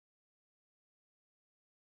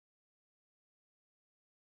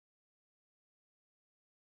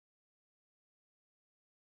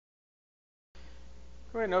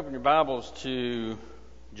Go ahead and open your Bibles to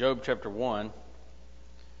Job chapter 1.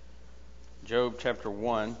 Job chapter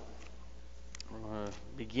 1. We're going to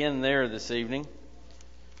begin there this evening.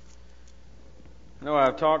 I know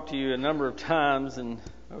I've talked to you a number of times and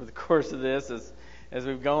over the course of this as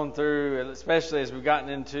we've gone through, especially as we've gotten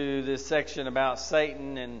into this section about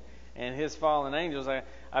Satan and his fallen angels.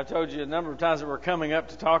 I've told you a number of times that we're coming up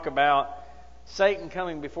to talk about Satan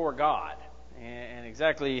coming before God. And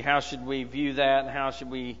exactly how should we view that, and how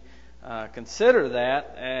should we consider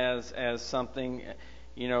that as something,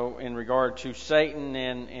 in regard to Satan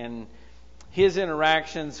and his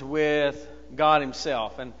interactions with God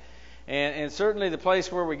himself. And certainly the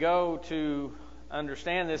place where we go to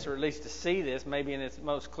understand this, or at least to see this, maybe in its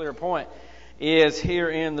most clear point, is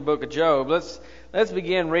here in the book of Job. Let's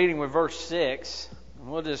begin reading with verse 6.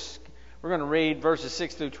 We're going to read verses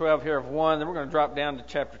 6 through 12 here of 1. Then we're going to drop down to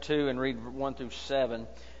chapter 2 and read 1 through 7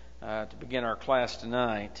 to begin our class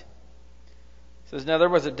tonight. It says, "Now there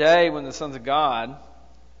was a day when the sons of God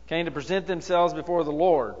came to present themselves before the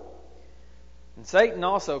Lord, and Satan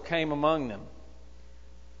also came among them.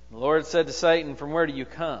 The Lord said to Satan, 'From where do you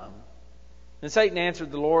come?' Then Satan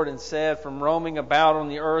answered the Lord and said, 'From roaming about on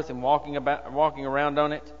the earth and walking around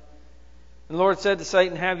on it.' And the Lord said to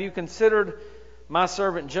Satan, 'Have you considered my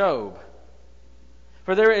servant Job?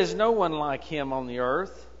 For there is no one like him on the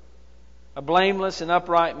earth, a blameless and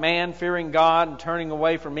upright man, fearing God and turning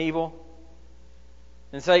away from evil.'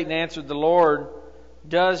 And Satan answered the Lord,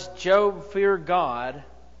 'Does Job fear God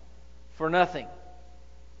for nothing?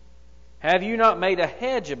 Have you not made a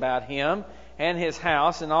hedge about him and his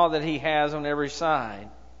house and all that he has on every side?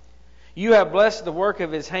 You have blessed the work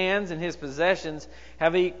of his hands, and his possessions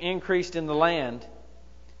have increased in the land.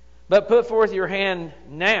 But put forth your hand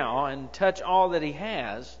now and touch all that he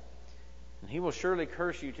has, and he will surely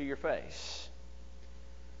curse you to your face.'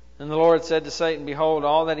 And the Lord said to Satan, 'Behold,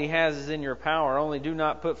 all that he has is in your power, only do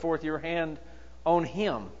not put forth your hand on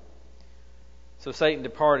him.' So Satan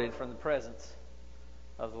departed from the presence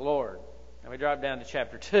of the Lord." Now we drop down to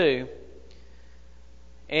chapter 2,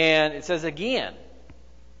 and it says again,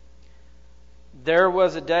 "There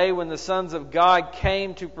was a day when the sons of God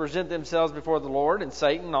came to present themselves before the Lord, and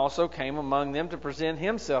Satan also came among them to present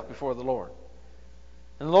himself before the Lord.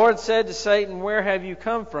 And the Lord said to Satan, 'Where have you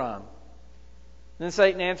come from?' Then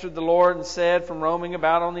Satan answered the Lord and said, 'From roaming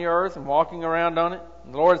about on the earth and walking around on it.'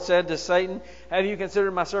 And the Lord said to Satan, 'Have you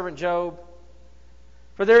considered my servant Job?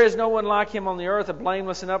 For there is no one like him on the earth, a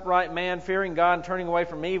blameless and upright man, fearing God and turning away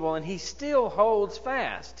from evil, and he still holds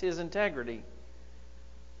fast his integrity.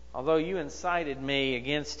 Although you incited me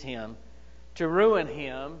against him to ruin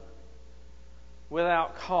him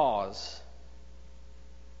without cause.'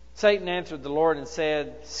 Satan answered the Lord and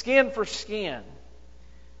said, 'Skin for skin.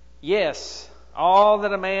 Yes, all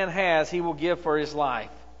that a man has he will give for his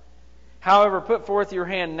life. However, put forth your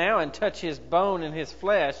hand now and touch his bone and his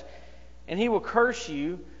flesh, and he will curse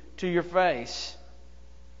you to your face.'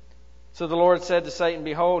 So the Lord said to Satan,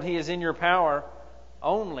 'Behold, he is in your power,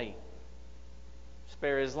 only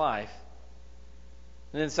spare his life.'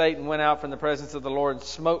 And then Satan went out from the presence of the Lord and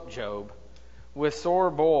smote Job with sore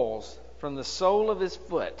boils from the sole of his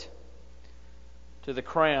foot to the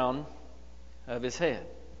crown of his head."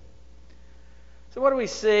 So what do we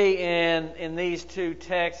see in these two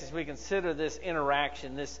texts as we consider this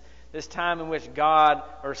interaction, this time in which God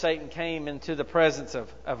or Satan came into the presence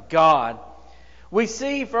of God? We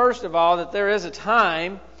see, first of all, that there is a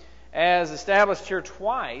time, as established here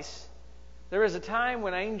twice, there is a time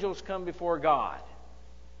when angels come before God.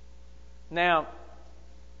 Now,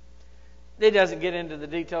 it doesn't get into the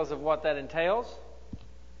details of what that entails.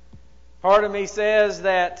 Part of me says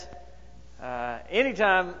that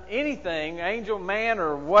anytime anything, angel, man,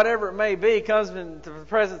 or whatever it may be, comes into the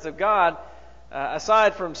presence of God,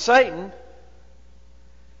 aside from Satan,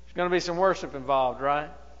 there's going to be some worship involved, right?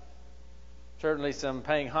 Certainly some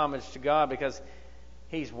paying homage to God, because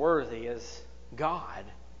He's worthy as God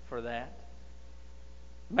for that.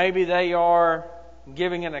 Maybe they are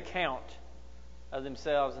giving an account of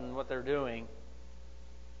themselves and what they're doing.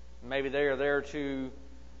 Maybe they are there to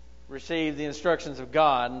receive the instructions of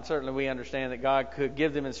God, and certainly we understand that God could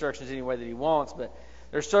give them instructions any way that He wants, but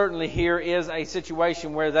there certainly here is a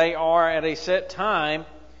situation where they are at a set time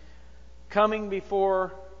coming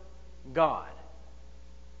before God,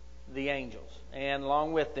 the angels, and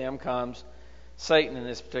along with them comes Satan in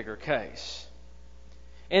this particular case.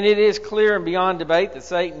 And it is clear and beyond debate that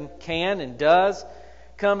Satan can and does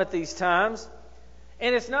come at these times.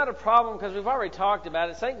 And it's not a problem because we've already talked about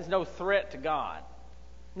it. Satan's no threat to God.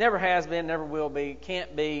 Never has been, never will be,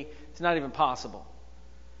 can't be. It's not even possible.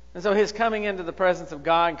 And so his coming into the presence of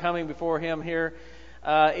God and coming before Him here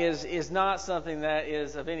is not something that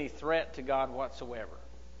is of any threat to God whatsoever.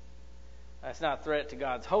 It's not a threat to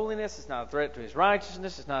God's holiness. It's not a threat to His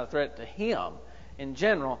righteousness. It's not a threat to Him in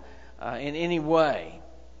general in any way.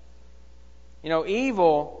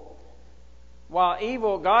 Evil, while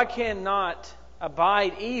evil, God cannot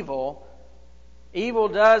abide evil, evil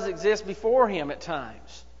does exist before Him at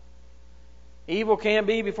times. Evil can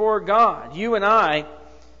be before God. You and I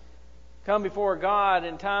come before God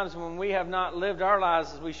in times when we have not lived our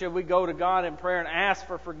lives as we should. We go to God in prayer and ask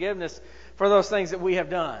for forgiveness for those things that we have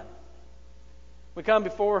done. We come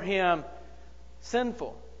before Him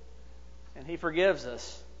sinful, and He forgives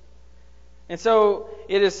us. And so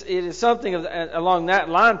it is something along that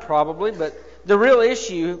line probably, but the real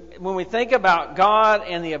issue when we think about God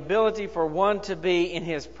and the ability for one to be in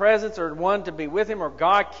His presence or one to be with Him, or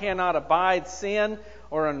God cannot abide sin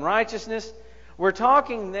or unrighteousness, we're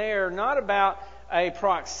talking there not about a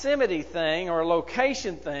proximity thing or a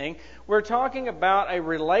location thing. We're talking about a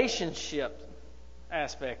relationship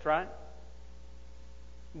aspect, right?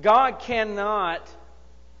 God cannot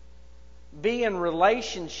be in a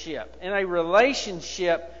relationship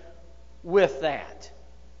with that.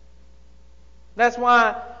 That's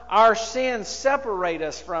why our sins separate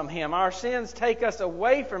us from Him. Our sins take us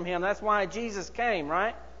away from Him. That's why Jesus came,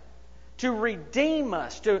 right? To redeem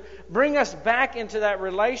us, to bring us back into that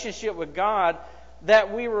relationship with God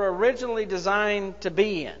that we were originally designed to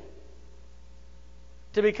be in.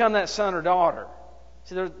 To become that son or daughter.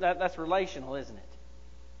 See, that's relational, isn't it?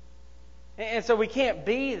 And so we can't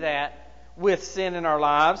be that with sin in our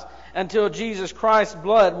lives until Jesus Christ's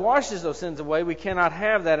blood washes those sins away. We cannot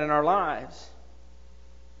have that in our lives.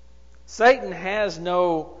 Satan has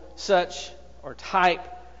no such or type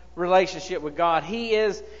relationship with God. He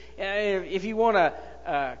is, if you want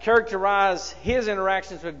to characterize his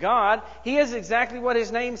interactions with God, he is exactly what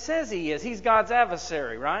his name says he is. He's God's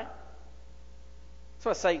adversary, right? That's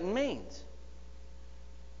what Satan means.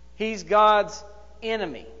 He's God's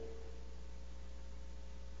enemy.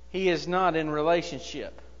 He is not in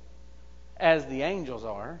relationship as the angels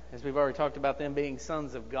are, as we've already talked about them being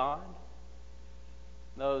sons of God.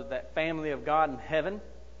 That family of God in heaven,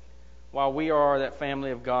 while we are that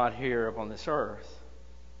family of God here upon this earth.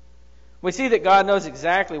 We see that God knows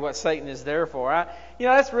exactly what Satan is there for.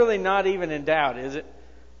 That's really not even in doubt, is it?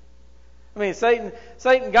 I mean,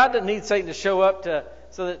 God doesn't need Satan to show up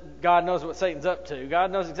so that God knows what Satan's up to.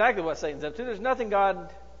 God knows exactly what Satan's up to. There's nothing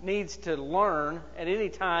God needs to learn at any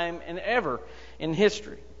time and ever in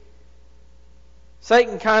history.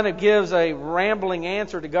 Satan kind of gives a rambling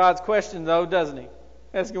answer to God's question, though, doesn't he?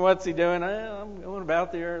 Asking, what's he doing? I'm going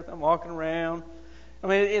about the earth. I'm walking around. I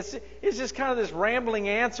mean, it's just kind of this rambling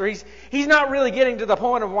answer. He's not really getting to the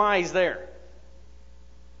point of why he's there.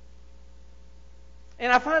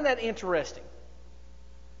 And I find that interesting.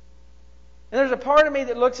 And there's a part of me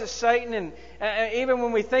that looks at Satan, and even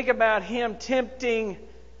when we think about him tempting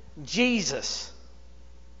Jesus,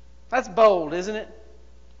 that's bold, isn't it?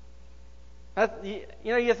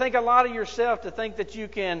 You think a lot of yourself to think that you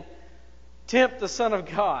can tempt the Son of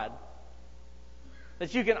God.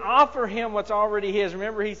 That you can offer Him what's already His.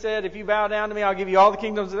 Remember, He said, if you bow down to me, I'll give you all the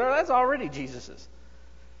kingdoms of the earth. That's already Jesus's.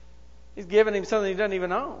 He's given him something he doesn't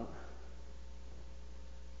even own.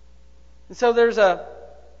 And so there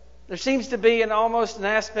seems to be almost an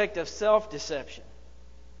aspect of self-deception.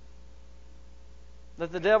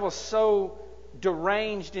 That the devil's so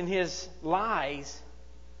deranged in his lies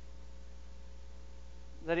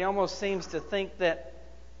that he almost seems to think that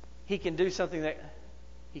he can do something that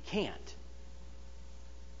he can't.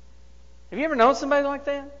 Have you ever known somebody like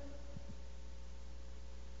that?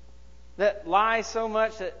 That lies so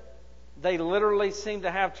much that they literally seem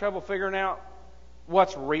to have trouble figuring out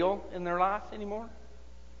what's real in their life anymore?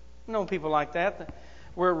 I've known people like that,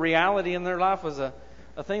 where reality in their life was a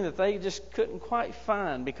thing that they just couldn't quite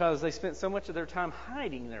find because they spent so much of their time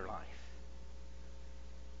hiding their life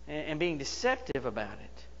and being deceptive about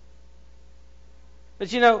it. But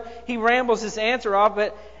he rambles this answer off,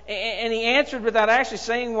 and he answered without actually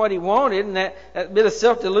saying what he wanted, and that bit of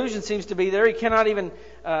self-delusion seems to be there. He cannot even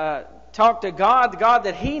talk to God, the God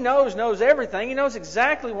that he knows everything. He knows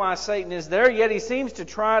exactly why Satan is there, yet he seems to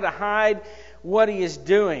try to hide what he is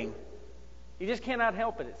doing. He just cannot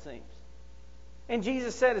help it seems. And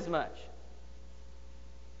Jesus said as much.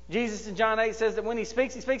 Jesus in John 8 says that when he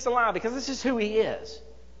speaks a lie, because this is who he is.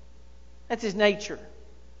 That's his nature.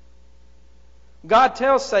 God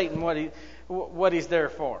tells Satan what he's there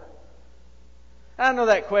for. I know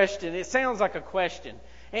that question. It sounds like a question.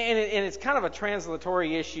 And it's kind of a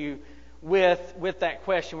translatory issue with that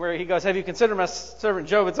question where he goes, have you considered my servant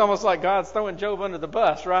Job? It's almost like God's throwing Job under the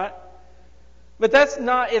bus, right? But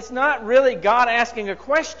it's not really God asking a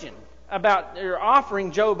question about or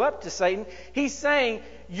offering Job up to Satan. He's saying,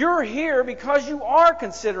 you're here because you are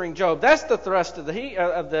considering Job. That's the thrust of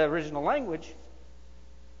the original language.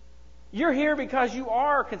 You're here because you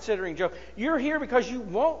are considering Job. You're here because you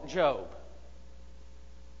want Job.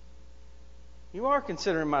 You are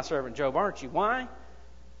considering my servant Job, aren't you? Why?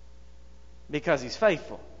 Because he's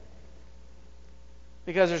faithful.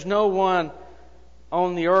 Because there's no one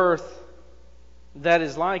on the earth that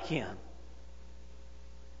is like him.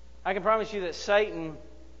 I can promise you that Satan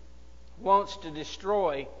wants to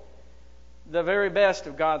destroy the very best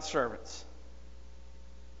of God's servants.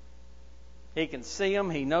 He can see them.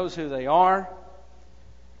 He knows who they are.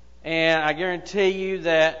 And I guarantee you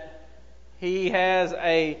that he has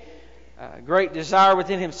a great desire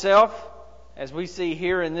within himself, as we see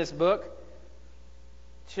here in this book,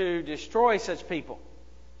 to destroy such people.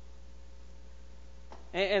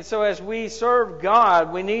 And so as we serve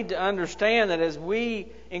God, we need to understand that as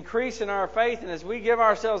we increase in our faith and as we give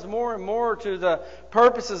ourselves more and more to the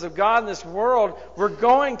purposes of God in this world, we're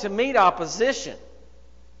going to meet opposition.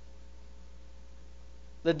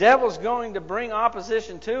 The devil's going to bring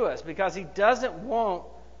opposition to us because he doesn't want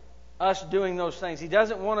us doing those things. He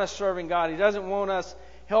doesn't want us serving God. He doesn't want us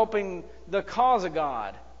helping the cause of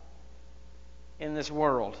God in this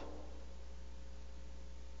world.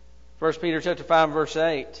 1 Peter chapter 5, verse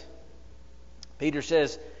 8. Peter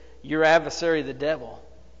says, your adversary, the devil.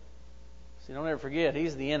 See, don't ever forget,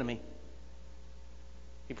 he's the enemy.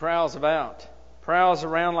 He prowls around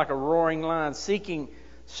like a roaring lion, seeking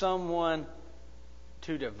someone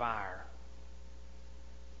to devour.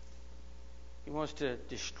 He wants to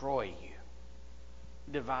destroy you,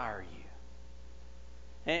 devour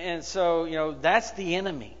you. And so, that's the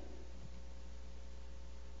enemy.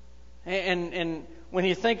 And when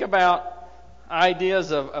you think about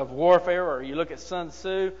ideas of warfare, or you look at Sun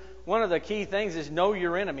Tzu, one of the key things is know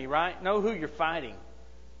your enemy, right? Know who you're fighting.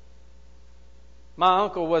 My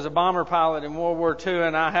uncle was a bomber pilot in World War II,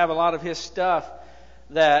 and I have a lot of his stuff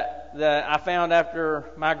that I found after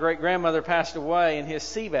my great-grandmother passed away in his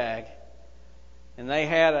sea bag. And they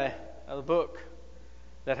had a book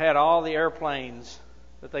that had all the airplanes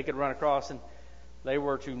that they could run across, and they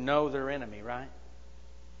were to know their enemy, right?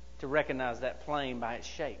 To recognize that plane by its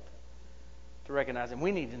shape. To recognize him.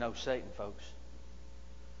 We need to know Satan, folks.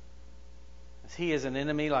 He is an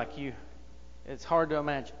enemy like you. It's hard to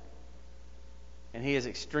imagine. And he is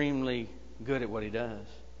extremely good at what he does.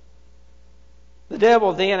 The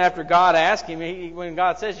devil then, after God asked him, when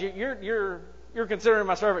God says, you're considering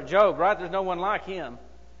my servant Job, right? There's no one like him.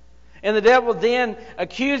 And the devil then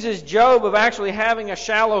accuses Job of actually having a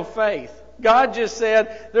shallow faith. God just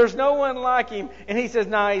said, there's no one like him. And he says,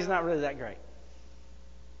 no, he's not really that great.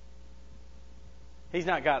 He's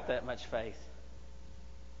not got that much faith.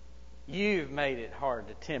 You've made it hard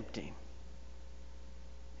to tempt him.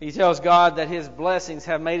 He tells God that his blessings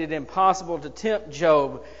have made it impossible to tempt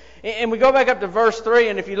Job. And we go back up to verse 3,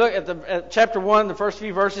 and if you look at chapter 1, the first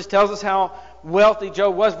few verses tells us how wealthy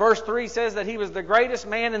Job was. Verse 3 says that he was the greatest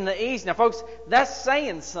man in the East. Now, folks, that's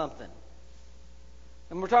saying something.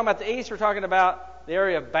 And we're talking about the East, we're talking about the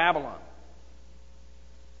area of Babylon.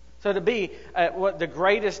 So to be the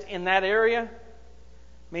greatest in that area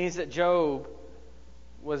means that Job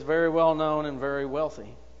was very well known and very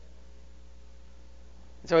wealthy.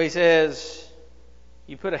 So he says,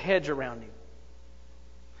 you put a hedge around him.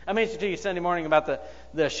 I mentioned to you Sunday morning about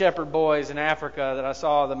the shepherd boys in Africa that I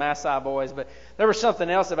saw, the Maasai boys, but there was something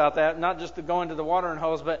else about that, not just the going to the watering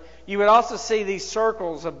holes, but you would also see these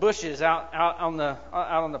circles of bushes out on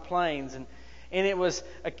the plains, and it was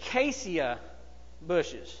acacia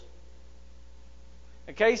bushes.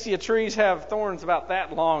 Acacia trees have thorns about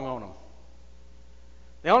that long on them.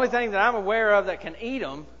 The only thing that I'm aware of that can eat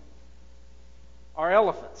them are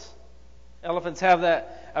elephants. Elephants have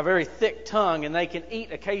a very thick tongue, and they can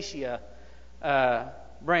eat acacia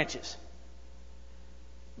branches.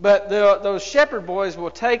 But those shepherd boys will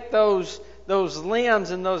take those limbs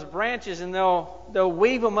and those branches, and they'll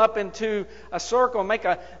weave them up into a circle, make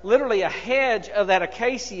literally a hedge of that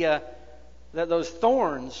acacia, those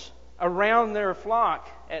thorns around their flock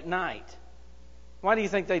at night. Why do you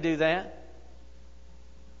think they do that?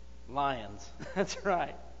 Lions. That's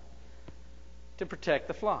right. To protect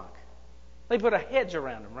the flock. They put a hedge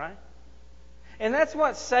around them, right? And that's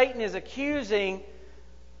what Satan is accusing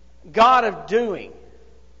God of doing.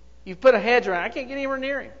 You've put a hedge around him. I can't get anywhere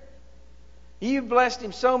near him. You've blessed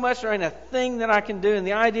him so much, there ain't a thing that I can do. And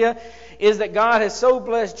the idea is that God has so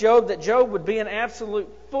blessed Job that Job would be an absolute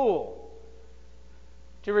fool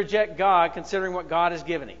to reject God, considering what God has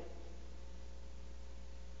given him.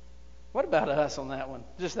 What about us on that one?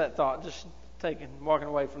 Just that thought, just walking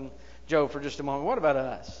away from Job for just a moment. What about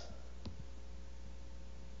us?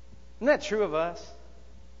 Isn't that true of us?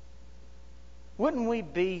 Wouldn't we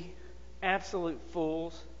be absolute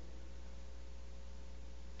fools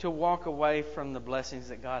to walk away from the blessings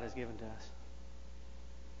that God has given to us?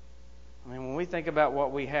 I mean, when we think about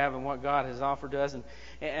what we have and what God has offered to us,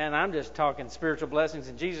 and I'm just talking spiritual blessings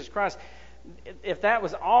in Jesus Christ, if that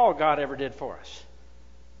was all God ever did for us,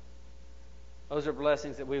 those are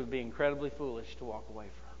blessings that we would be incredibly foolish to walk away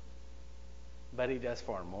from. But He does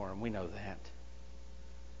far more, and we know that.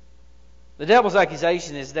 The devil's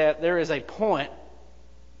accusation is that there is a point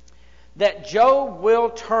that Job will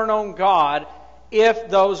turn on God if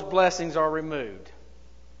those blessings are removed.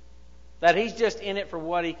 That he's just in it for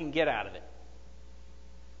what he can get out of it.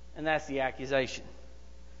 And that's the accusation.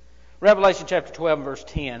 Revelation chapter 12 and verse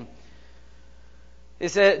 10.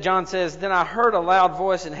 John says, "Then I heard a loud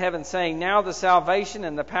voice in heaven saying, Now the salvation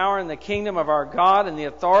and the power and the kingdom of our God and the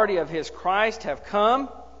authority of His Christ have come.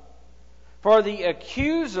 For the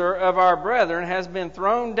accuser of our brethren has been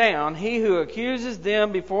thrown down, he who accuses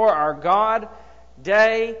them before our God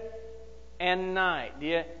day and night."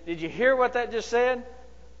 Did you hear what that just said?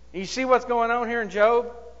 You see what's going on here in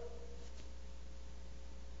Job?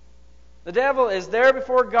 The devil is there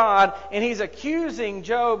before God, and he's accusing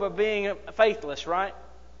Job of being faithless, right?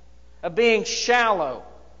 Of being shallow.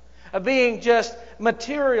 Of being just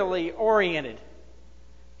materially oriented.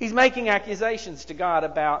 He's making accusations to God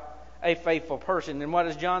about a faithful person. And what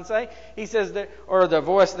does John say? He says that, or the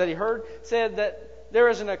voice that he heard said that there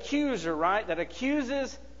is an accuser, right? That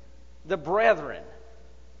accuses the brethren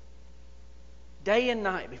day and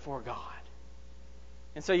night before God.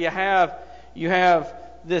 And so you have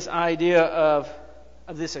this idea of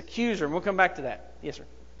this accuser, and we'll come back to that. Yes, sir.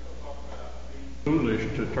 Foolish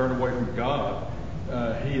to turn away from God.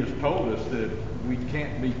 He has told us that we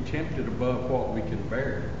can't be tempted above what we can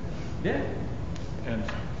bear. Yeah. And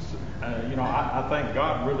I think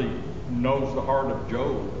God really knows the heart of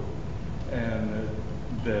Job, and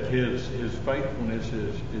that his faithfulness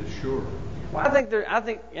is sure. Well, I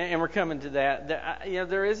think, and we're coming to that.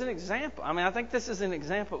 There is an example. I mean, I think this is an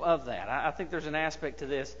example of that. I think there's an aspect to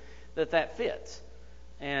this that fits.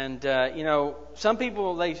 And some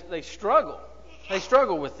people they struggle. They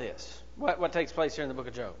struggle with this. What takes place here in the book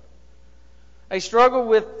of Job? They struggle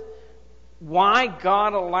with why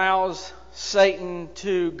God allows Satan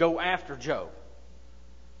to go after Job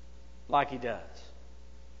like he does.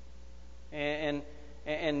 And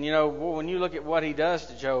when you look at what he does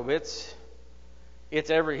to Job,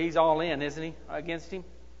 he's all in, isn't he, against him?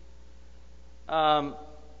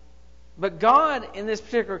 But God, in this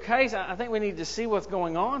particular case, I think we need to see what's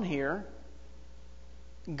going on here.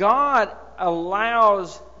 God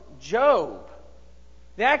allows Job,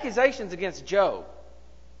 the accusations against Job,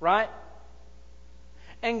 right?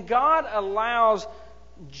 And God allows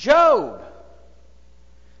Job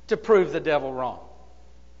to prove the devil wrong.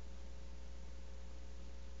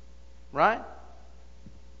 Right?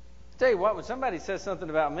 Tell you what, when somebody says something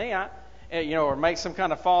about me, or makes some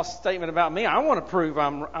kind of false statement about me, I want to prove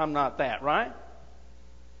I'm not that, right?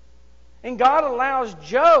 And God allows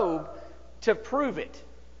Job to prove it.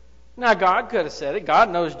 Now, God could have said it. God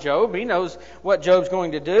knows Job. He knows what Job's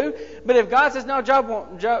going to do. But if God says, no,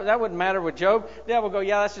 Job, that wouldn't matter with Job, the devil will go,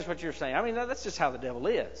 yeah, that's just what you're saying. I mean, that's just how the devil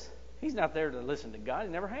is. He's not there to listen to God.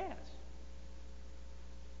 He never has.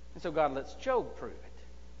 And so God lets Job prove it.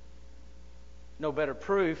 No better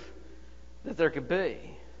proof that there could be.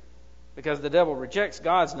 Because the devil rejects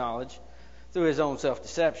God's knowledge through his own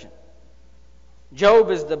self-deception.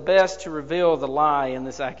 Job is the best to reveal the lie in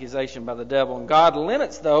this accusation by the devil. And God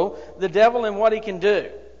limits, though, the devil in what he can do.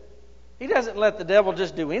 He doesn't let the devil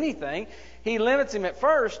just do anything. He limits him at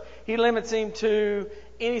first. He limits him to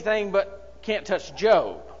anything but can't touch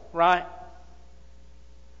Job, right?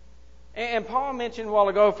 And Paul mentioned a while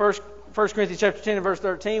ago, 1 Corinthians chapter 10 and verse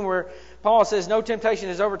 13, where Paul says, no temptation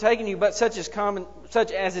has overtaken you, but such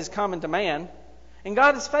as is common to man. And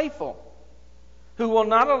God is faithful, who will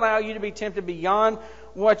not allow you to be tempted beyond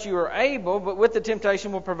what you are able, but with the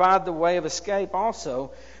temptation will provide the way of escape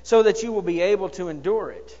also, so that you will be able to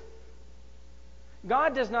endure it.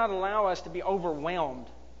 God does not allow us to be overwhelmed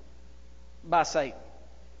by Satan.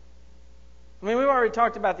 I mean, we've already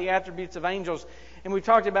talked about the attributes of angels, and we've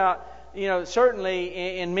talked about,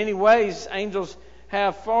 certainly in many ways, angels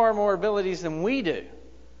have far more abilities than we do.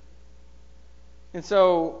 And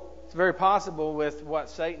so it's very possible with what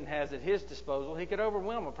Satan has at his disposal, he could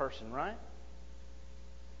overwhelm a person, right?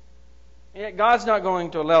 And yet God's not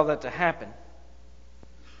going to allow that to happen.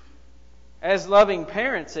 As loving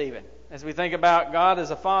parents even, as we think about God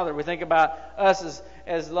as a father, we think about us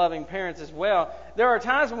as loving parents as well. There are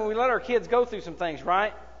times when we let our kids go through some things,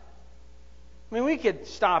 right? I mean, we could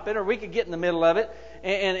stop it or we could get in the middle of it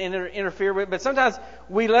and interfere with it. But sometimes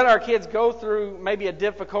we let our kids go through maybe a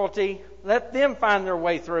difficulty, let them find their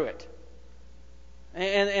way through it.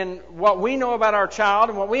 And what we know about our child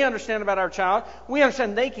and what we understand about our child, we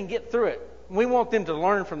understand they can get through it. We want them to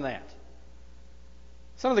learn from that.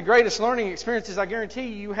 Some of the greatest learning experiences, I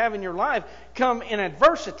guarantee you have in your life, come in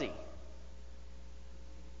adversity.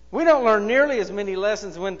 We don't learn nearly as many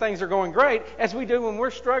lessons when things are going great as we do when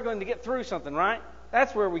we're struggling to get through something, right?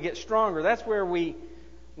 That's where we get stronger. That's where we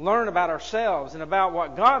learn about ourselves and about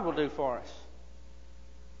what God will do for us.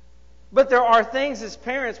 But there are things as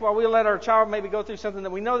parents, while we let our child maybe go through something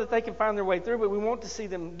that we know that they can find their way through, but we want to see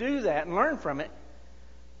them do that and learn from it.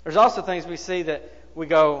 There's also things we see that we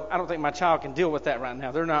go, I don't think my child can deal with that right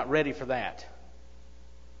now. They're not ready for that.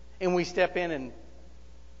 And we step in and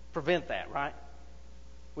prevent that, right?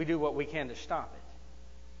 We do what we can to stop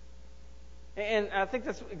it. And I think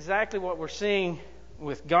that's exactly what we're seeing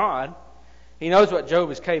with God. He knows what Job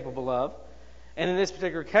is capable of. And in this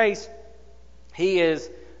particular case, he is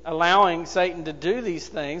allowing Satan to do these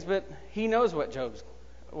things, but he knows what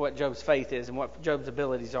Job's faith is and what Job's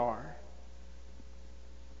abilities are.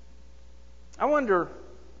 I wonder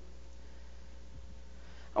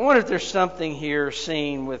if there's something here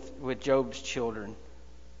seen with Job's children.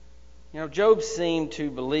 You know, Job seemed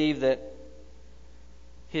to believe that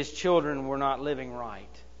his children were not living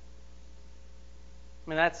right. I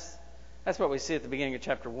mean, that's what we see at the beginning of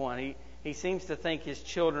chapter 1. He seems to think his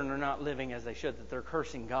children are not living as they should, that they're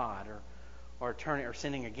cursing God or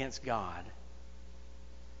sinning against God.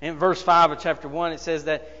 In verse 5 of chapter 1, it says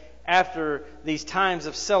that after these times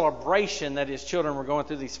of celebration that his children were going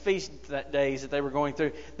through, these feast days that they were going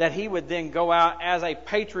through, that he would then go out as a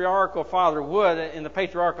patriarchal father would. In the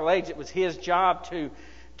patriarchal age, it was his job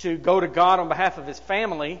to go to God on behalf of his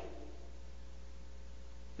family,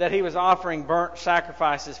 that he was offering burnt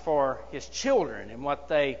sacrifices for his children and what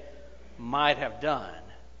they might have done.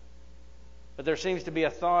 But there seems to be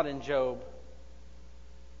a thought in Job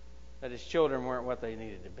that his children weren't what they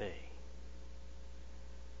needed to be.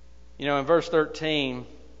 You know, in verse 13,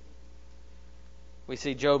 we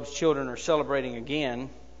see Job's children are celebrating again.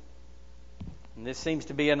 And this seems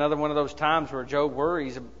to be another one of those times where Job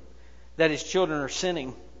worries that his children are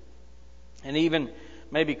sinning and even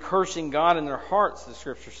maybe cursing God in their hearts, the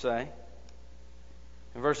Scriptures say.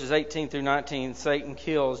 In verses 18 through 19, Satan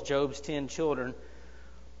kills Job's 10 children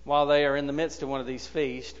while they are in the midst of one of these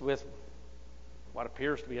feasts with what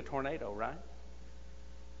appears to be a tornado, right?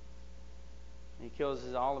 He kills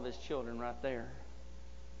all of his children right there.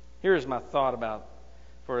 Here's my thought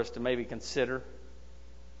for us to maybe consider.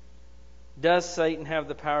 Does Satan have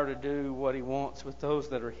the power to do what he wants with those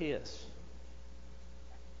that are his?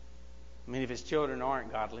 I mean, if his children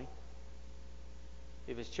aren't godly,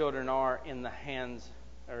 if his children are in the hands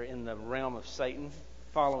or in the realm of Satan,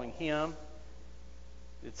 following him,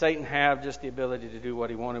 did Satan have just the ability to do what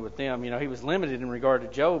he wanted with them? You know, he was limited in regard to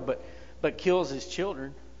Job, but kills his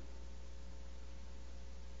children.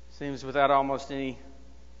 Seems without almost any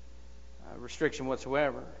restriction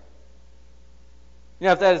whatsoever. You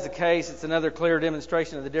know, if that is the case, it's another clear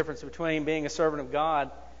demonstration of the difference between being a servant of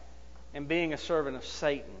God and being a servant of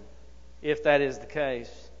Satan, if that is the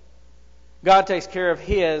case. God takes care of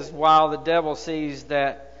his, while the devil sees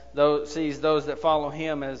those that follow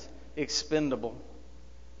him as expendable.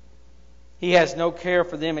 He has no care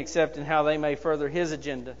for them except in how they may further his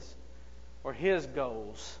agendas or his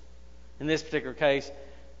goals. In this particular case,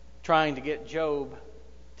 trying to get Job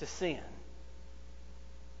to sin.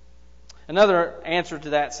 Another answer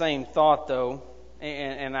to that same thought, though,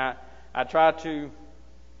 and I try to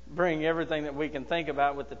bring everything that we can think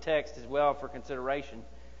about with the text as well for consideration,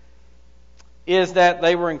 is that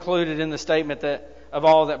they were included in the statement that of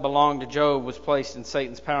all that belonged to Job was placed in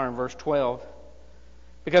Satan's power in verse 12.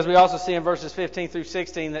 Because we also see in verses 15 through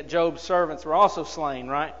 16 that Job's servants were also slain,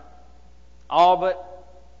 right? All but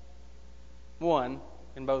one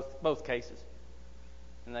in both cases.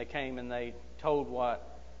 And they came and they told what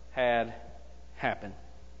had happened.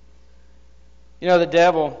 You know, the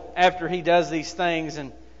devil, after he does these things,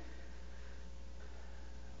 and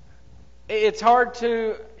it's hard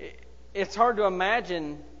to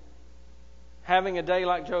imagine having a day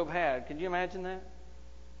like Job had. Could you imagine that?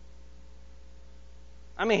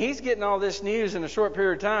 I mean, he's getting all this news in a short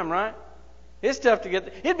period of time, right? It's tough to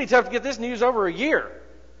get. It'd be tough to get this news over a year.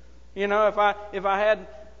 You know, if I had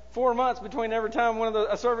 4 months between every time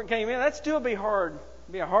a servant came in, that'd still be hard.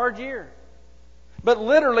 It'd be a hard year. But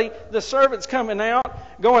literally, the servant's going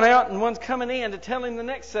out, and one's coming in to tell him the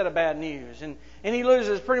next set of bad news. And he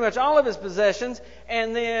loses pretty much all of his possessions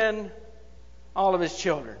and then all of his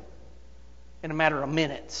children in a matter of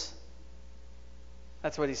minutes.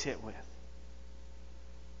 That's what he's hit with.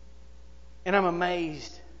 And I'm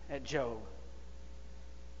amazed at Job.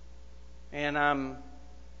 And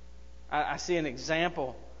I see an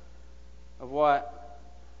example of what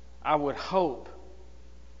I would hope.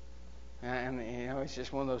 And it's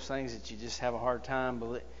just one of those things that you just have a hard time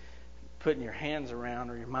putting your hands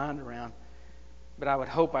around or your mind around. But I would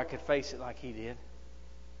hope I could face it like he did.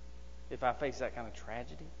 If I face that kind of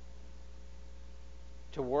tragedy.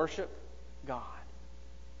 To worship God.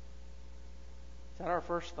 Is that our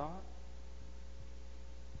first thought?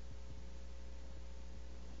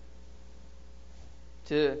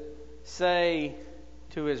 To say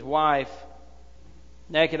to his wife,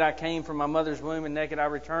 naked I came from my mother's womb, and naked I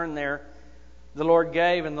return there. The Lord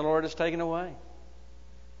gave, and the Lord has taken away.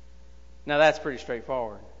 Now that's pretty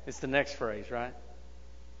straightforward. It's the next phrase, right?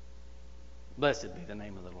 Blessed be the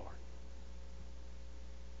name of the Lord.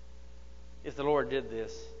 If the Lord did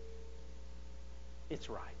this, it's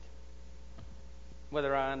right.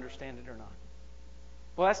 Whether I understand it or not.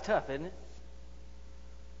 Well, that's tough, isn't it?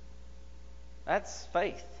 That's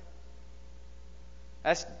faith.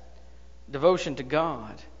 That's devotion to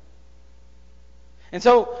God. And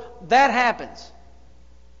so that happens.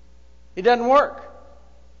 It doesn't work.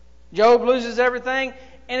 Job loses everything,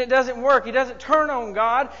 and it doesn't work. He doesn't turn on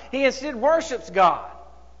God. He instead worships God.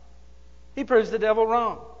 He proves the devil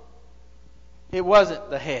wrong. It wasn't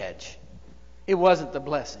the hedge. It wasn't the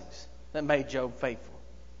blessings that made Job faithful.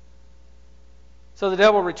 So the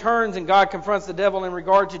devil returns, and God confronts the devil in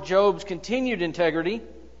regard to Job's continued integrity.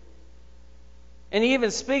 And he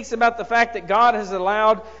even speaks about the fact that God has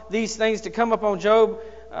allowed these things to come upon Job.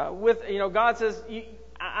 God says,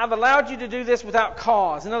 I've allowed you to do this without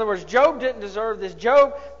cause. In other words, Job didn't deserve this.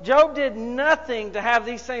 Job did nothing to have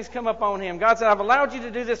these things come upon him. God said, I've allowed you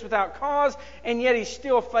to do this without cause, and yet he's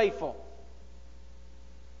still faithful.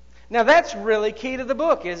 Now that's really key to the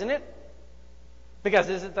book, isn't it? Because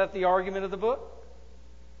isn't that the argument of the book?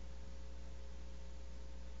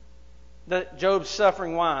 That Job's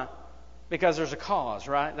suffering, why? Because there's a cause,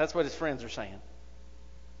 right? That's what his friends are saying.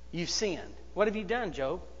 You've sinned. What have you done,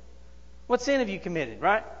 Job? What sin have you committed,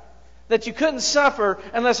 right? That you couldn't suffer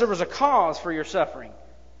unless there was a cause for your suffering.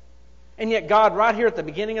 And yet God, right here at the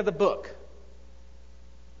beginning of the book,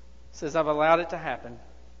 says, I've allowed it to happen,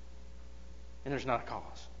 and there's not a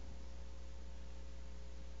cause.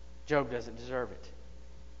 Job doesn't deserve it.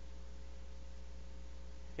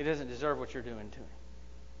 He doesn't deserve what you're doing to him.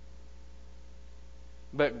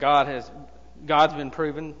 But God's been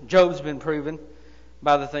proven, Job's been proven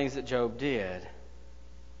by the things that Job did.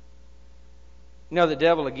 You know, the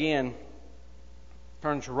devil again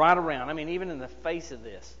turns right around. I mean, even in the face of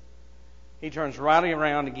this, he turns right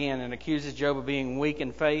around again and accuses Job of being weak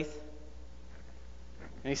in faith.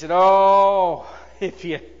 And he said, oh, if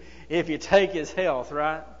you take his health,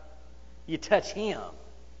 right? You touch him.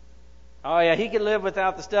 Oh yeah, he could live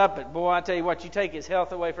without the stuff, but boy, I tell you what, you take his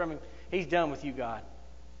health away from him, he's done with you, God.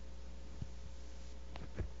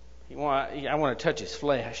 I want to touch his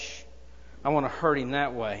flesh. I want to hurt him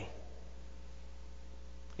that way.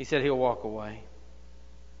 He said he'll walk away.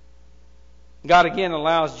 God again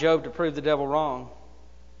allows Job to prove the devil wrong.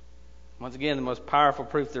 Once again, the most powerful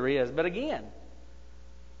proof there is. But again,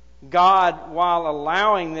 God, while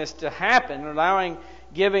allowing this to happen,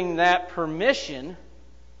 giving that permission,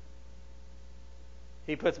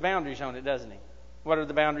 He puts boundaries on it, doesn't He? What are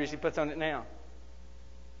the boundaries He puts on it now?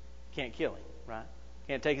 Can't kill him, right?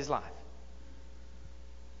 Can't take his life.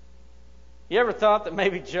 You ever thought that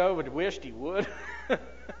maybe Job had wished he would?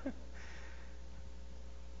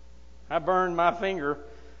 I burned my finger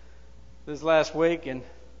this last week, and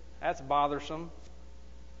that's bothersome.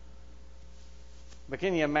 But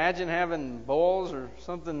can you imagine having boils or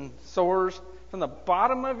something, sores from the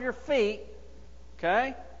bottom of your feet,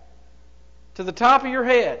 okay, to the top of your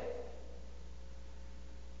head?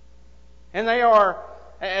 And they are,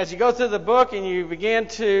 as you go through the book and you begin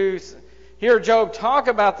to hear Job talk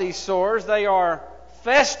about these sores, they are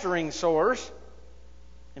festering sores,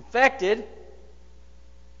 infected.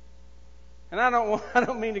 And I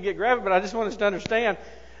don't mean to get graphic, but I just want us to understand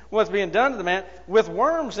what's being done to the man with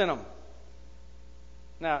worms in them.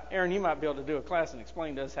 Now, Aaron, you might be able to do a class and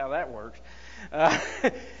explain to us how that works.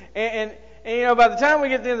 And you know, by the time we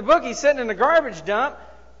get to the end of the book, he's sitting in the garbage dump,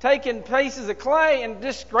 taking pieces of clay and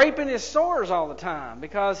just scraping his sores all the time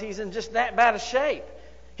because he's in just that bad a shape.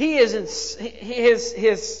 He is in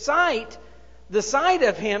his sight the sight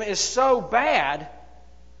of him is so bad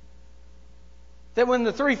that when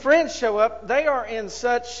the three friends show up, they are in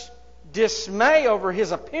such dismay over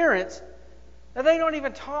his appearance that they don't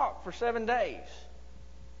even talk for 7 days.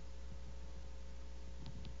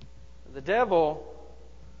 The devil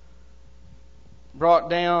brought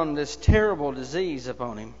down this terrible disease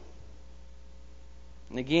upon him.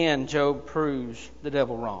 And again, Job proves the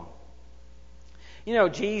devil wrong. You know,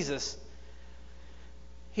 Jesus,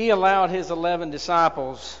 He allowed His 11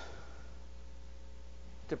 disciples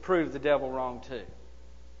to prove the devil wrong too.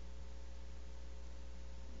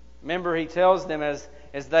 Remember, He tells them as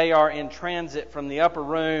they are in transit from the upper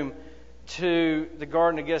room to the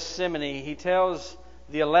Garden of Gethsemane, He tells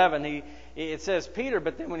the 11, it says Peter,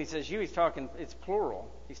 but then when He says you, He's talking, it's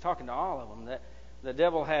plural. He's talking to all of them. That the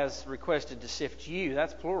devil has requested to sift you.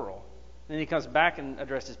 That's plural. Then He comes back and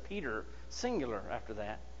addresses Peter, singular, after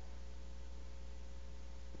that.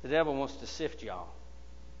 The devil wants to sift y'all.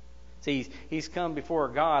 See, he's come before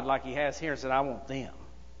God like he has here and said, I want them.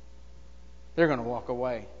 They're going to walk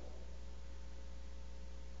away.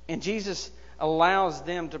 And Jesus allows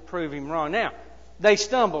them to prove Him wrong. Now, they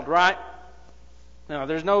stumbled, right? No,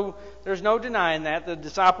 there's no denying that. The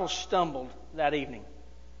disciples stumbled that evening.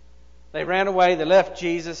 They ran away. They left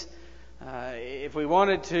Jesus. If we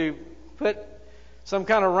wanted to put some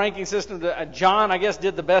kind of ranking system, John, I guess,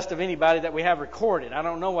 did the best of anybody that we have recorded. I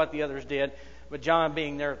don't know what the others did, but John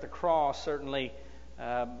being there at the cross certainly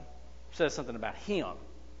says something about him.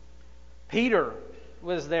 Peter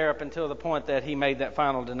was there up until the point that he made that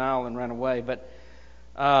final denial and ran away. But,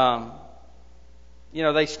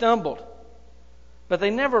 they stumbled. But they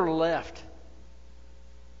never left.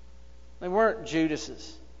 They weren't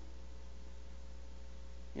Judases.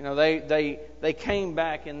 They came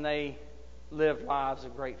back and they lived lives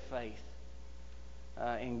of great faith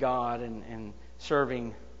in God and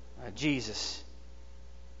serving Jesus.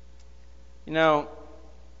 The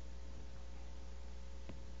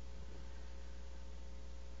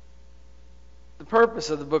purpose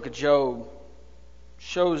of the book of Job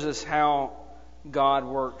shows us how God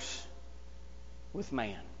works with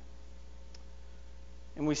man.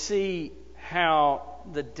 And we see how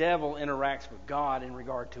the devil interacts with God in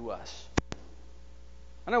regard to us.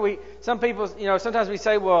 I know some people, sometimes we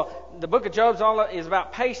say, well, the book of Job is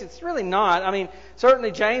about patience. It's really not. I mean,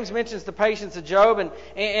 certainly James mentions the patience of Job,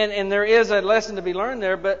 and there is a lesson to be learned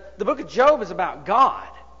there, but the book of Job is about God.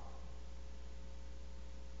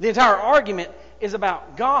 The entire argument is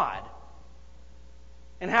about God.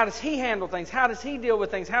 And how does He handle things? How does He deal with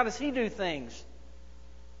things? How does He do things?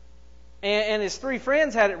 And his three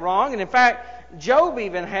friends had it wrong. And in fact, Job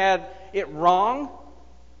even had it wrong.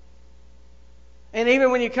 And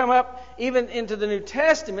even when you come up even into the New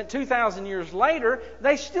Testament, 2,000 years later,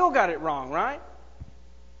 they still got it wrong, right?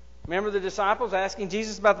 Remember the disciples asking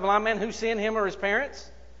Jesus about the blind man, who sinned, him or his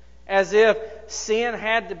parents? As if sin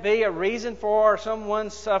had to be a reason for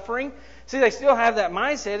someone's suffering. See, they still have that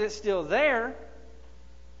mindset. It's still there.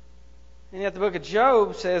 And yet the book of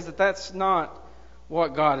Job says that that's not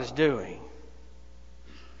what God is doing.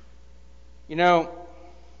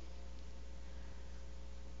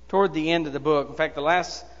 Toward the end of the book, in fact, the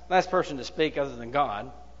last person to speak other than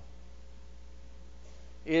God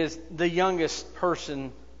is the youngest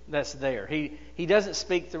person that's there. He doesn't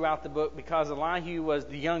speak throughout the book because Elihu was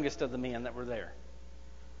the youngest of the men that were there.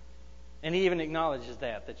 And he even acknowledges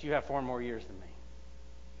that you have 4 more years than me.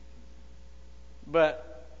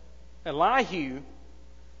 But Elihu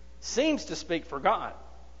seems to speak for God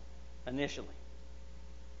initially.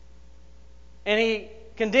 And he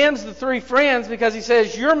condemns the three friends because he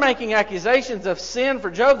says, you're making accusations of sin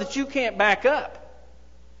for Job that you can't back up.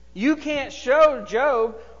 You can't show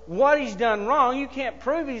Job what he's done wrong. You can't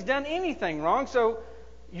prove he's done anything wrong, so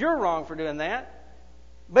you're wrong for doing that.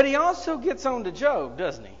 But he also gets on to Job,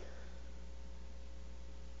 doesn't he?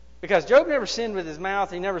 Because Job never sinned with his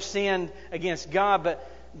mouth. He never sinned against God. But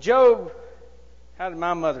Job, how did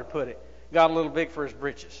my mother put it? Got a little big for his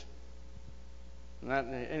britches.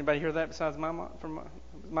 Anybody hear that besides my mom? From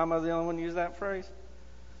my mother, the only one to use that phrase?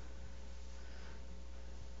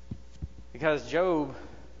 Because Job,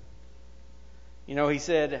 he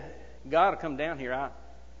said, God will come down here. I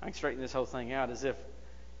can straighten this whole thing out, as if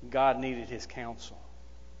God needed his counsel.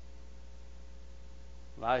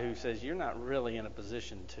 Elihu says, you're not really in a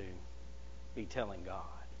position to be telling God.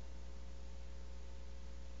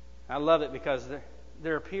 I love it because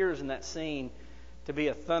there appears in that scene to be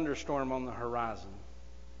a thunderstorm on the horizon.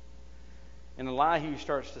 And Elihu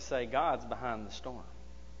starts to say, God's behind the storm.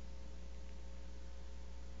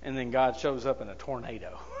 And then God shows up in a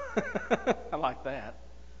tornado. I like that.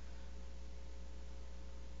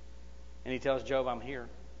 And he tells Job, I'm here.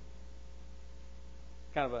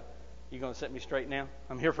 Kind of you going to set me straight now?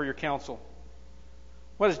 I'm here for your counsel.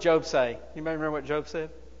 What does Job say? Anybody remember what Job said?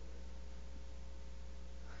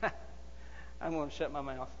 I'm going to shut my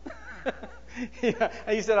mouth.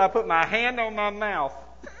 He said, I put my hand on my mouth.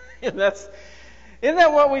 Isn't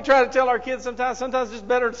that what we try to tell our kids sometimes? Sometimes it's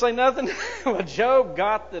better to say nothing. Well, Job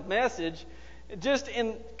got the message just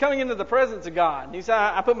in coming into the presence of God. And he said,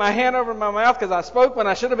 I put my hand over my mouth because I spoke when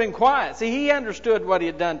I should have been quiet. See, he understood what he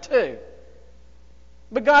had done too.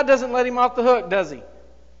 But God doesn't let him off the hook, does he?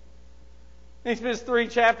 He spends 3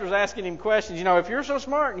 chapters asking him questions. If you're so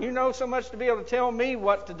smart and you know so much to be able to tell me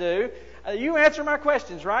what to do, you answer my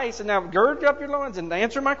questions, right? He said, now gird up your loins and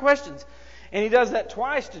answer my questions. And he does that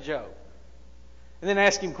twice to Job. And then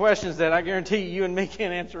ask him questions that I guarantee you and me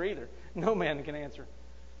can't answer either. No man can answer.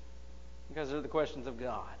 Because they're the questions of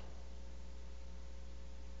God.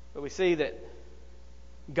 But we see that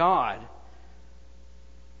God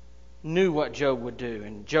knew what Job would do,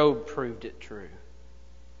 and Job proved it true.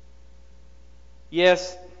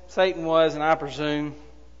 Yes, Satan was, and I presume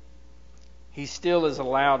he still is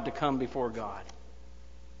allowed to come before God.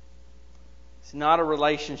 It's not a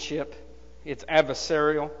relationship. It's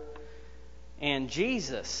adversarial. And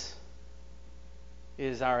Jesus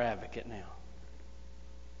is our advocate now.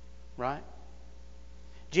 Right?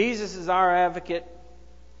 Jesus is our advocate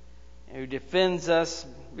who defends us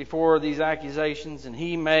before these accusations, and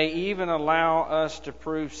he may even allow us to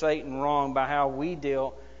prove Satan wrong by how we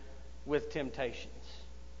deal with temptations.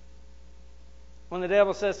 When the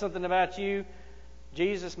devil says something about you,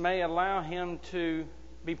 Jesus may allow him to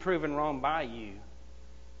be proven wrong by you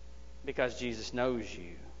because Jesus knows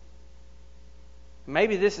you.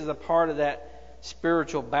 Maybe this is a part of that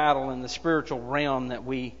spiritual battle in the spiritual realm that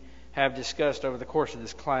we have discussed over the course of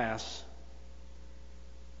this class.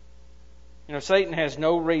 Satan has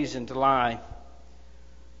no reason to lie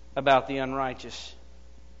about the unrighteous.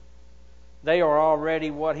 They are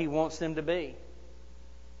already what he wants them to be.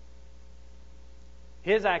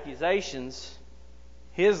 His accusations,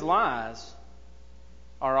 his lies,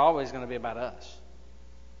 are always going to be about us.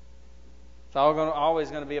 It's always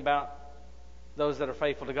going to be about those that are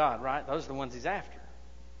faithful to God, right? Those are the ones he's after.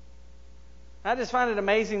 I just find it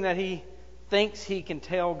amazing that he thinks he can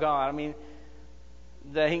tell God.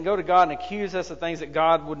 That he can go to God and accuse us of things that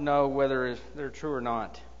God would know whether they're true or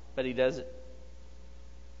not. But he does it.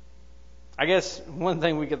 I guess one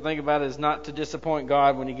thing we could think about is not to disappoint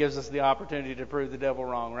God when he gives us the opportunity to prove the devil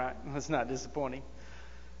wrong, right? Let's not disappoint him.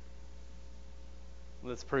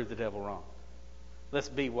 Let's prove the devil wrong. Let's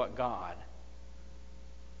be what God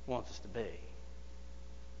wants us to be. I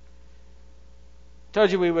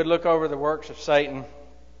told you we would look over the works of Satan,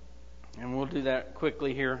 and we'll do that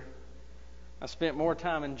quickly here. I spent more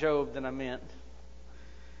time in Job than I meant.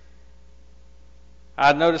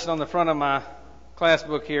 I noticed on the front of my class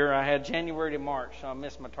book here, I had January to March, so I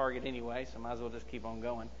missed my target anyway, so I might as well just keep on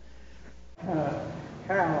going.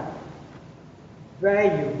 How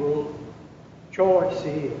valuable choice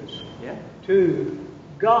is to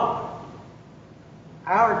God.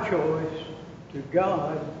 Our choice to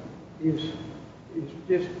God is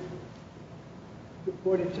just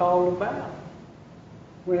what it's all about.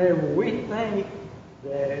 Whenever we think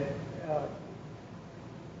that,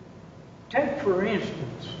 take for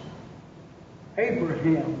instance,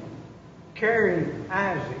 Abraham carrying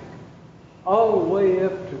Isaac all the way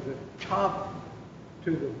up to the top,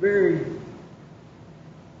 to the very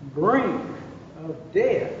brink of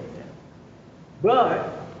death. But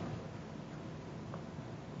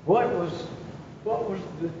what was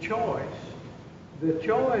the choice? The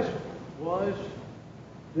choice was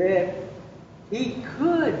that he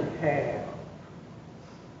could have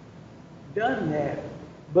done that,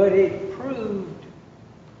 but it proved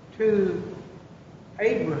to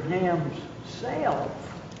Abraham's self,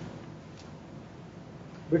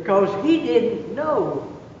 because he didn't know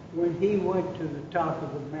when he went to the top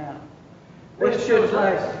of the mountain. It's just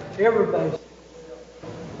like everybody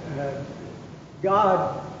said,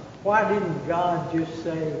 God, why didn't God just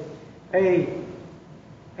say, hey,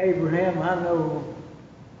 Abraham,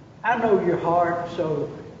 I know your heart,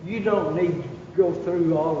 so you don't need to go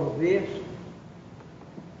through all of this.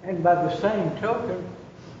 And by the same token,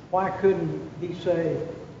 why couldn't he say,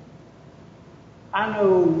 I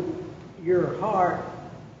know your heart,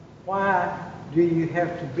 why do you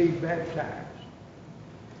have to be baptized?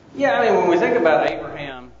 Yeah, when we think about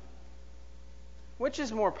Abraham, which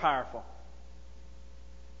is more powerful?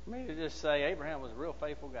 For me to just say Abraham was a real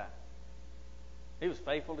faithful guy. He was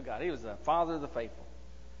faithful to God. He was the father of the faithful.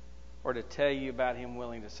 Or to tell you about him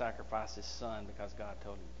willing to sacrifice his son because God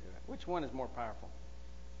told him to do it. Which one is more powerful?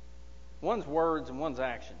 One's words and one's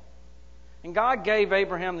action. And God gave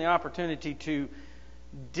Abraham the opportunity to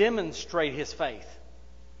demonstrate his faith.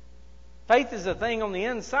 Faith is a thing on the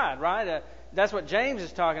inside, right? That's what James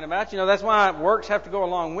is talking about. That's why works have to go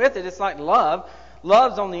along with it. It's like love.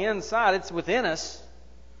 Love's on the inside. It's within us.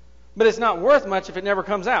 But it's not worth much if it never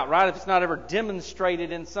comes out, right? If it's not ever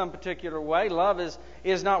demonstrated in some particular way, love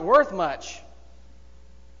is not worth much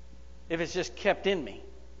if it's just kept in me.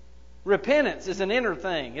 Repentance is an inner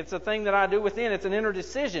thing. It's a thing that I do within. It's an inner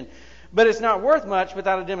decision. But it's not worth much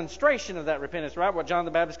without a demonstration of that repentance, right? What John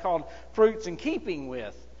the Baptist called fruits in keeping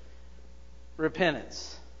with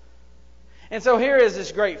repentance. And so here is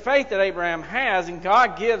this great faith that Abraham has, and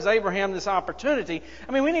God gives Abraham this opportunity.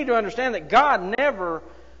 We need to understand that God never...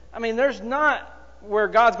 there's not where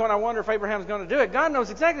God's going, I wonder if Abraham's going to do it. God knows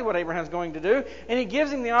exactly what Abraham's going to do, and He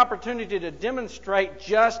gives him the opportunity to demonstrate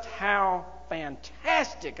just how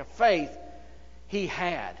fantastic a faith he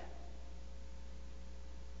had.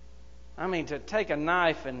 To take a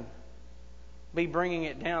knife and be bringing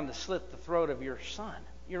it down to slit the throat of your son,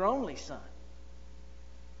 your only son.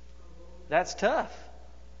 That's tough,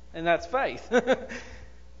 and that's faith.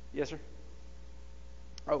 Yes, sir?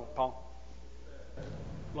 Oh, Paul.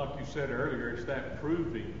 Like you said earlier, it's that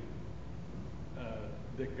proving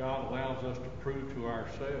that God allows us to prove to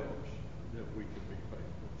ourselves that we can be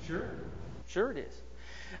faithful. Sure it is.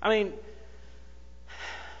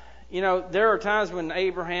 There are times when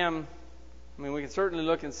Abraham, we can certainly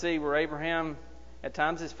look and see where Abraham, at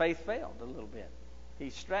times his faith failed a little bit.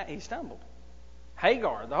 He stumbled.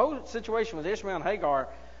 Hagar, the whole situation with Ishmael and Hagar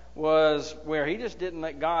was where he just didn't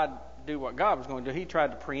let God do what God was going to do. He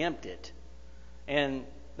tried to preempt it. And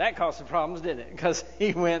that caused some problems, didn't it? Because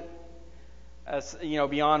he went,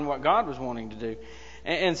 beyond what God was wanting to do.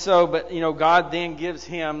 And so, God then gives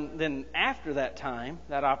him, then after that time,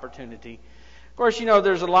 that opportunity. Of course,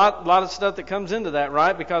 there's a lot of stuff that comes into that,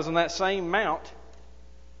 right? Because on that same mount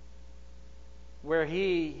where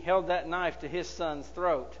he held that knife to his son's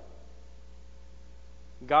throat,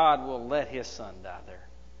 God will let his son die there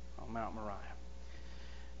on Mount Moriah.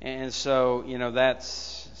 And so,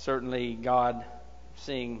 that's certainly God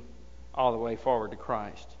seeing all the way forward to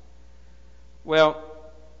Christ. Well,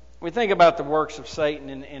 we think about the works of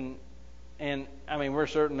Satan, and we're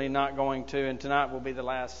certainly not going to, and tonight will be the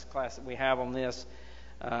last class that we have on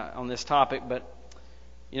this topic, but,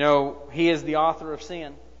 he is the author of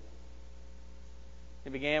sin.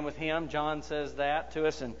 It began with him. John says that to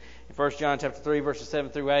us in 1 John chapter 3, verses 7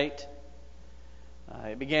 through 8.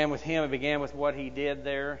 It began with him. It began with what he did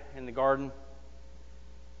there in the garden.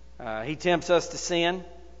 He tempts us to sin.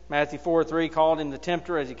 Matthew 4:3 called him the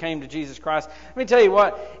tempter as he came to Jesus Christ. Let me tell you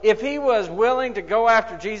what, if he was willing to go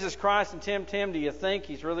after Jesus Christ and tempt him, do you think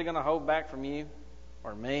he's really going to hold back from you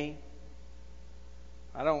or me?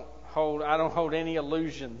 I don't hold any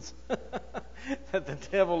illusions that the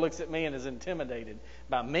devil looks at me and is intimidated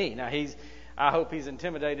by me. Now, I hope he's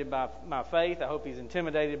intimidated by my faith. I hope he's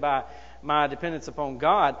intimidated by my dependence upon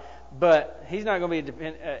God. But he's not going to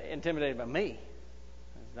be intimidated by me.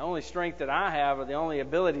 The only strength that I have, or the only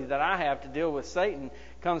ability that I have to deal with Satan,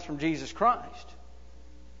 comes from Jesus Christ.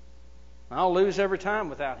 I'll lose every time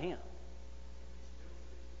without him.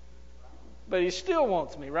 But he still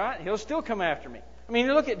wants me, right? He'll still come after me.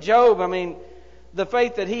 You look at Job, the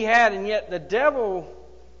faith that he had, and yet the devil,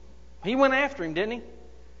 he went after him, didn't he?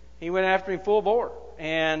 He went after him full bore.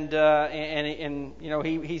 And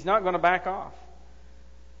he's not going to back off.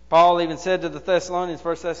 Paul even said to the Thessalonians,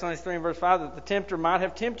 1 Thessalonians 3 and verse 5, that the tempter might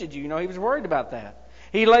have tempted you. He was worried about that.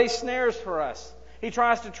 He lays snares for us. He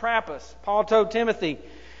tries to trap us. Paul told Timothy,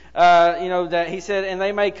 that he said, and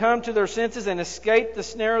they may come to their senses and escape the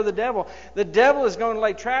snare of the devil. The devil is going to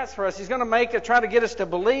lay traps for us. He's going to try to get us to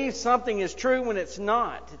believe something is true when it's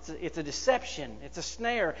not. It's a deception. It's a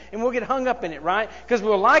snare. And we'll get hung up in it, right? Because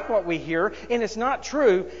we'll like what we hear, and it's not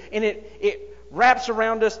true, and it wraps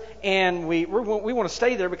around us, and we want to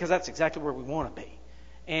stay there because that's exactly where we want to be.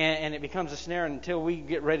 And it becomes a snare until we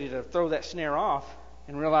get ready to throw that snare off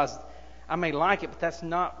and realize, I may like it, but that's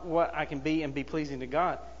not what I can be and be pleasing to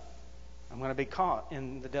God. I'm going to be caught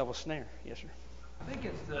in the devil's snare. Yes, sir. I think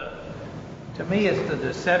to me, it's the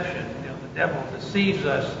deception. The devil deceives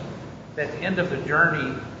us that the end of the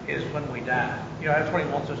journey is when we die. That's what he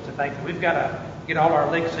wants us to think. That we've got to get all our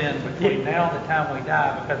licks in between now and the time we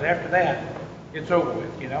die, because after that, it's over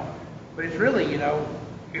with, But it's really,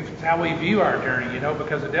 it's how we view our journey,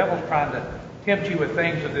 because the devil's trying to tempt you with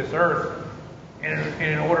things of this earth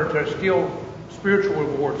in order to steal spiritual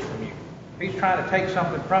rewards from you. He's trying to take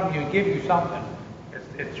something from you and give you something.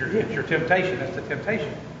 It's your temptation. That's the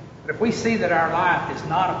temptation. But if we see that our life is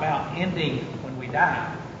not about ending when we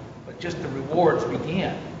die, but just the rewards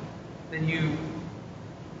begin, then you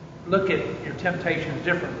look at your temptations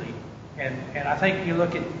differently. And I think you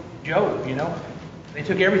look at Job, they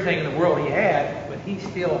took everything in the world he had, but he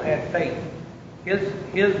still had faith.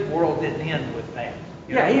 His world didn't end with that.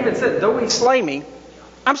 Yeah, he even said, though he slay me,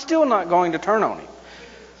 I'm still not going to turn on him.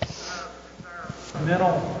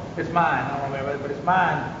 It's mine, I don't remember, but it's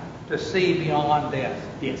mine to see beyond death.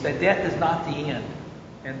 Yes. That death is not the end.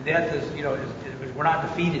 And death is, we're not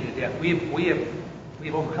defeated at death. We've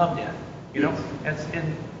overcome death.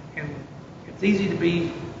 And it's easy to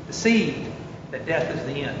be deceived that death is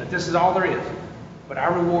the end. That this is all there is. But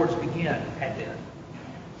our rewards begin at death.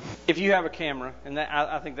 If you have a camera, and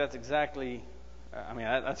I think that's exactly,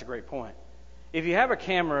 that's a great point. If you have a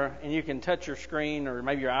camera and you can touch your screen, or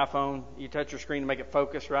maybe your iPhone, you touch your screen to make it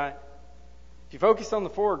focus, right? If you focus on the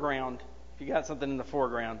foreground, if you got something in the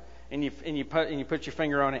foreground, and you put your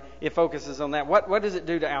finger on it, it focuses on that. What does it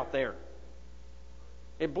do to out there?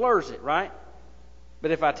 It blurs it, right?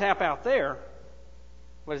 But if I tap out there,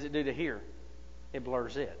 what does it do to here? It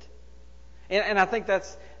blurs it. And I think I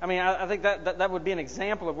think that would be an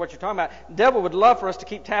example of what you're talking about. The devil would love for us to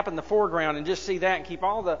keep tapping the foreground and just see that and keep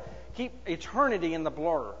eternity in the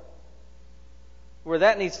blur. Where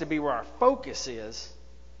that needs to be where our focus is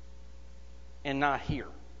and not here.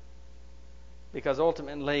 Because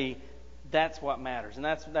ultimately, that's what matters. And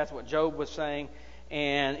that's what Job was saying.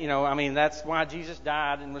 And, that's why Jesus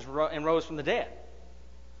died and rose from the dead.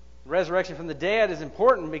 The resurrection from the dead is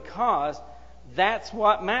important because that's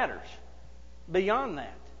what matters. Beyond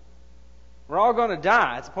that, we're all going to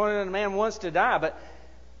die. It's appointed that a man wants to die, but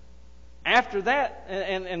after that,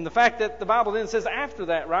 and the fact that the Bible then says after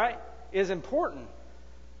that, right, is important,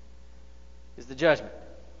 is the judgment.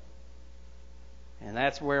 And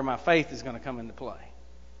that's where my faith is going to come into play.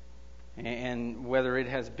 And whether it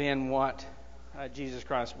has been what Jesus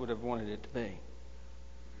Christ would have wanted it to be.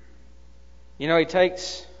 He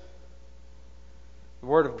takes the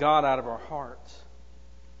Word of God out of our hearts.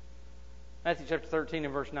 Matthew chapter 13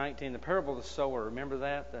 and verse 19, the parable of the sower. Remember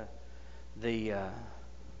that? The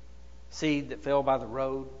seed that fell by the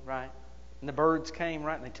road, right? And the birds came,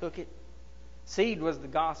 right? And they took it. Seed was the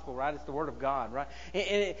gospel, right? It's the Word of God, right?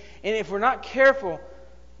 And if we're not careful,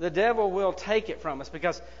 the devil will take it from us.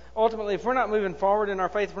 Because ultimately, if we're not moving forward in our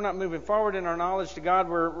faith, if we're not moving forward in our knowledge to God,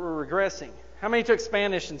 we're regressing. How many took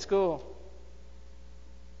Spanish in school?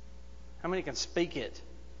 How many can speak it?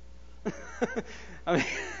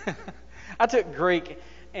 I took Greek,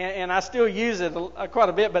 and I still use it quite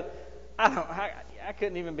a bit, but I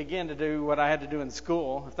couldn't even begin to do what I had to do in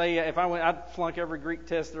school. I'd flunk every Greek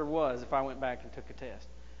test there was if I went back and took a test.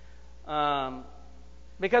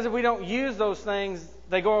 Because if we don't use those things,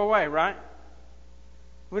 they go away, right?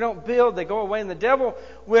 We don't build, they go away. And the devil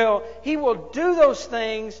will do those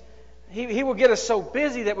things. He will get us so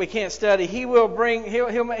busy that we can't study.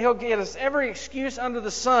 He'll get us every excuse under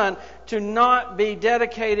the sun to not be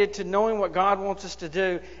dedicated to knowing what God wants us to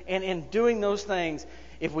do. And in doing those things,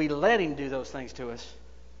 if we let him do those things to us,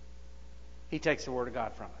 he takes the Word of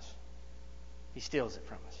God from us. He steals it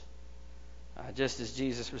from us. Just as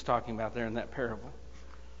Jesus was talking about there in that parable.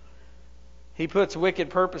 He puts wicked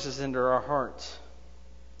purposes into our hearts.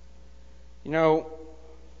 We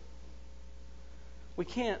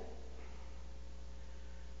can't.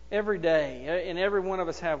 Every day, and every one of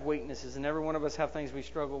us have weaknesses, and every one of us have things we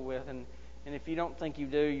struggle with, and if you don't think you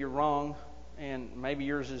do, you're wrong, and maybe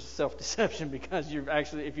yours is self-deception because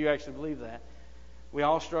if you actually believe that. We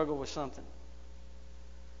all struggle with something.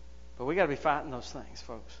 But we got to be fighting those things,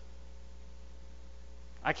 folks.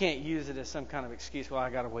 I can't use it as some kind of excuse. Well, I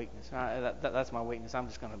got a weakness. That's my weakness. I'm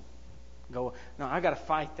just going to go. No, I got to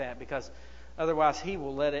fight that because otherwise he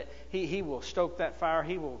will let it. He will stoke that fire.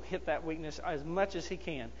 He will hit that weakness as much as he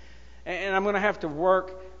can. And I'm going to have to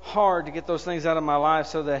work hard to get those things out of my life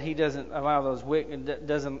so that he doesn't allow those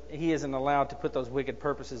he isn't allowed to put those wicked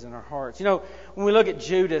purposes in our hearts. When we look at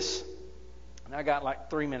Judas, and I got like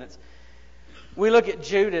 3 minutes. We look at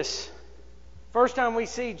Judas. First time we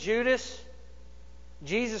see Judas,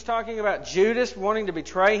 Jesus talking about Judas wanting to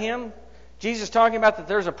betray him. Jesus talking about that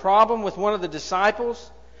there's a problem with one of the disciples.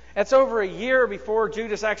 That's over a year before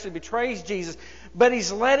Judas actually betrays Jesus. But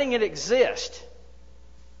he's letting it exist.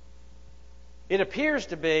 It appears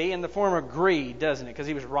to be in the form of greed, doesn't it? Because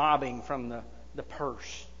he was robbing from the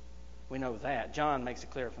purse. We know that. John makes it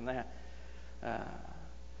clear from that.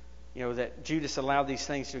 That Judas allowed these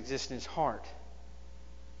things to exist in his heart.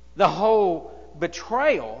 The whole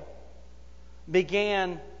betrayal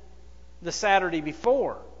began the Saturday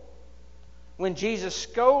before, when Jesus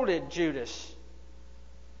scolded Judas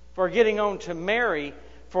for getting on to Mary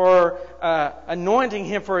for anointing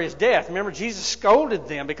him for his death. Remember, Jesus scolded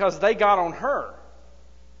them because they got on her.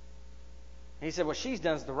 He said, well, she's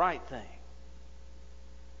done the right thing.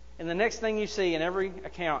 And the next thing you see in every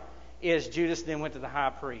account is Judas then went to the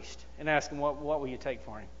high priest and asked him, what will you take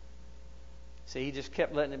for him? See, he just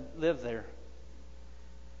kept letting him live there.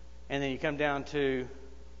 And then you come down to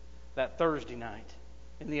that Thursday night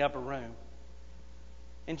in the upper room.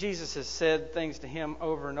 And Jesus has said things to him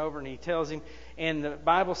over and over, and he tells him, and the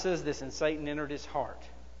Bible says this, and Satan entered his heart.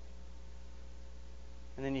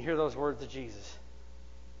 And then you hear those words of Jesus.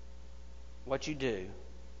 What you do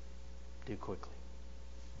quickly.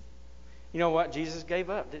 You know what? Jesus gave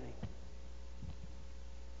up, didn't he?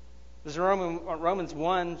 This Romans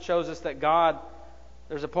 1 shows us that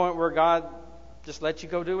there's a point where God just lets you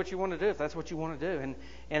go do what you want to do, if that's what you want to do. And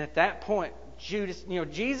at that point,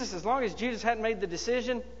 Jesus, as long as Judas hadn't made the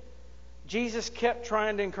decision, Jesus kept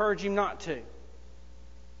trying to encourage him not to.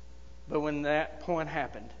 But when that point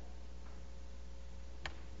happened,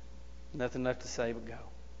 nothing left to say but go.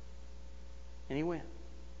 And he went.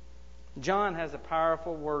 John has a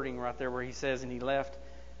powerful wording right there where he says, and he left,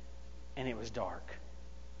 and it was dark.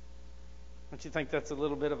 Don't you think that's a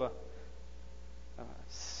little bit of a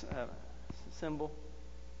symbol?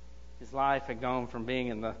 His life had gone from being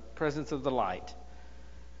in the presence of the light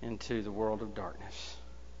into the world of darkness.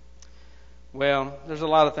 Well, there's a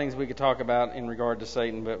lot of things we could talk about in regard to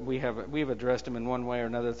Satan, but we've addressed him in one way or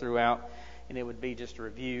another throughout, and it would be just a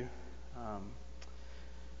review.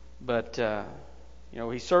 But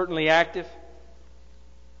he's certainly active.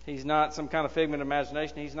 He's not some kind of figment of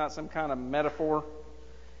imagination. He's not some kind of metaphor.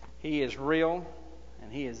 He is real,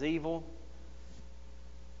 and he is evil,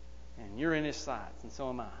 and you're in his sights, and so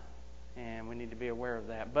am I. And we need to be aware of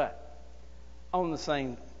that. But on the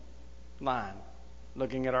same line,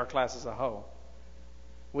 looking at our class as a whole,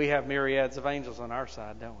 we have myriads of angels on our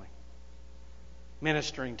side, don't we?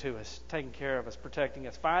 Ministering to us, taking care of us, protecting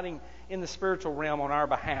us, fighting in the spiritual realm on our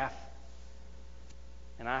behalf.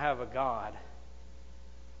 And I have a God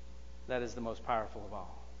that is the most powerful of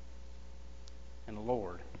all. And the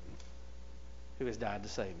Lord who has died to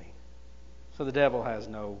save me. So the devil has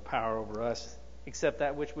no power over us except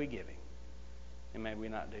that which we give him. And may we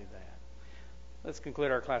not do that. Let's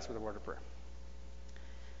conclude our class with a word of prayer.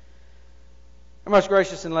 Our most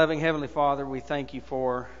gracious and loving Heavenly Father, we thank you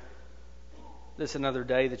for this another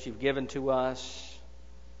day that you've given to us.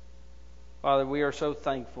 Father, we are so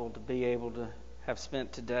thankful to be able to have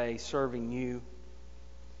spent today serving you.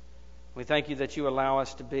 We thank you that you allow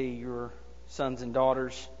us to be your sons and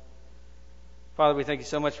daughters. Father, we thank you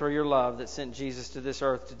so much for your love that sent Jesus to this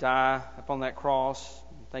earth to die upon that cross.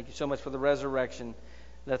 Thank you so much for the resurrection,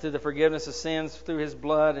 that through the forgiveness of sins, through his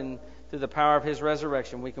blood, and through the power of his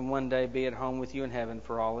resurrection, we can one day be at home with you in heaven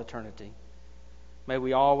for all eternity. May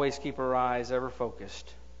we always keep our eyes ever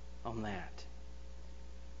focused on that.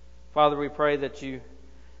 Father, we pray that you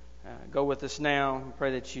go with us now. We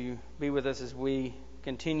pray that you be with us as we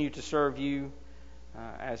continue to serve you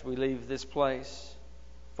as we leave this place.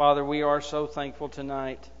 Father, we are so thankful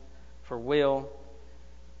tonight for Will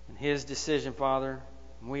and his decision, Father.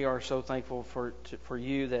 We are so thankful for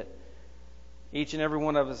you that each and every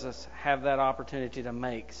one of us have that opportunity to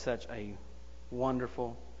make such a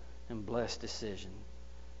wonderful and blessed decision.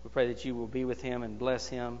 We pray that you will be with him and bless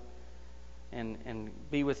him and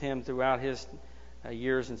be with him throughout his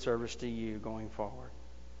years in service to you going forward.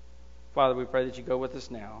 Father, we pray that you go with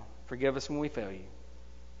us now. Forgive us when we fail you.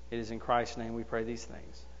 It is in Christ's name we pray these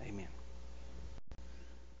things. Amen.